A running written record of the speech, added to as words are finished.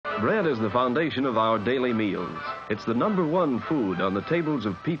Bread is the foundation of our daily meals. It's the #1 food on the tables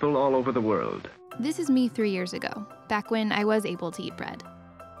of people all over the world. This is me 3 years ago, back when I was able to eat bread.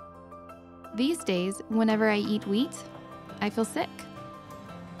 These days, whenever I eat wheat, I feel sick.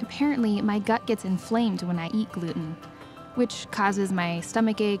 Apparently, my gut gets inflamed when I eat gluten, which causes my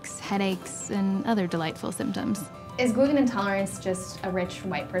stomach aches, headaches, and other delightful symptoms. Is gluten intolerance just a rich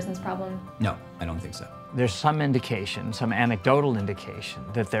white person's problem? No, I don't think so. There's some indication, some anecdotal indication,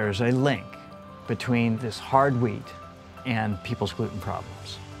 that there's a link between this hard wheat and people's gluten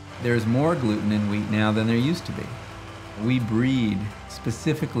problems. There's more gluten in wheat now than there used to be. We breed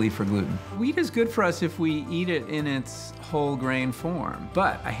specifically for gluten. Wheat is good for us if we eat it in its whole grain form.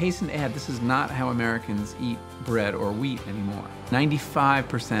 But I hasten to add, this is not how Americans eat bread or wheat anymore.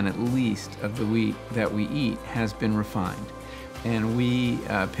 95% at least of the wheat that we eat has been refined. And we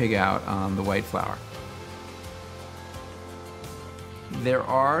pig out on the white flour. There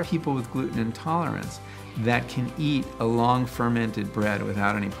are people with gluten intolerance that can eat a long fermented bread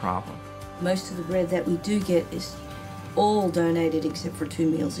without any problem. Most of the bread that we do get is all donated except for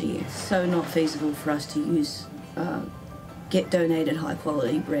 2 meals a year. So not feasible for us to get donated high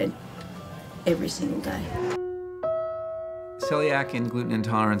quality bread every single day. Celiac and gluten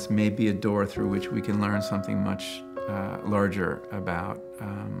intolerance may be a door through which we can learn something much larger about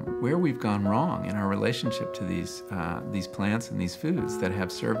where we've gone wrong in our relationship to these plants and these foods that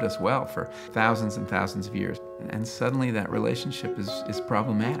have served us well for thousands and thousands of years. And suddenly that relationship is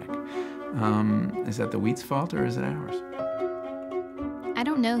problematic. Is that the wheat's fault or is it ours? I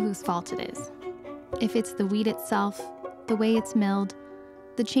don't know whose fault it is. If it's the wheat itself, the way it's milled,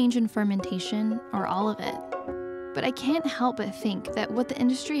 the change in fermentation, or all of it. But I can't help but think that what the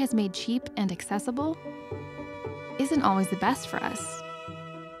industry has made cheap and accessible isn't always the best for us.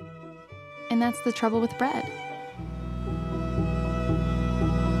 And that's the trouble with bread.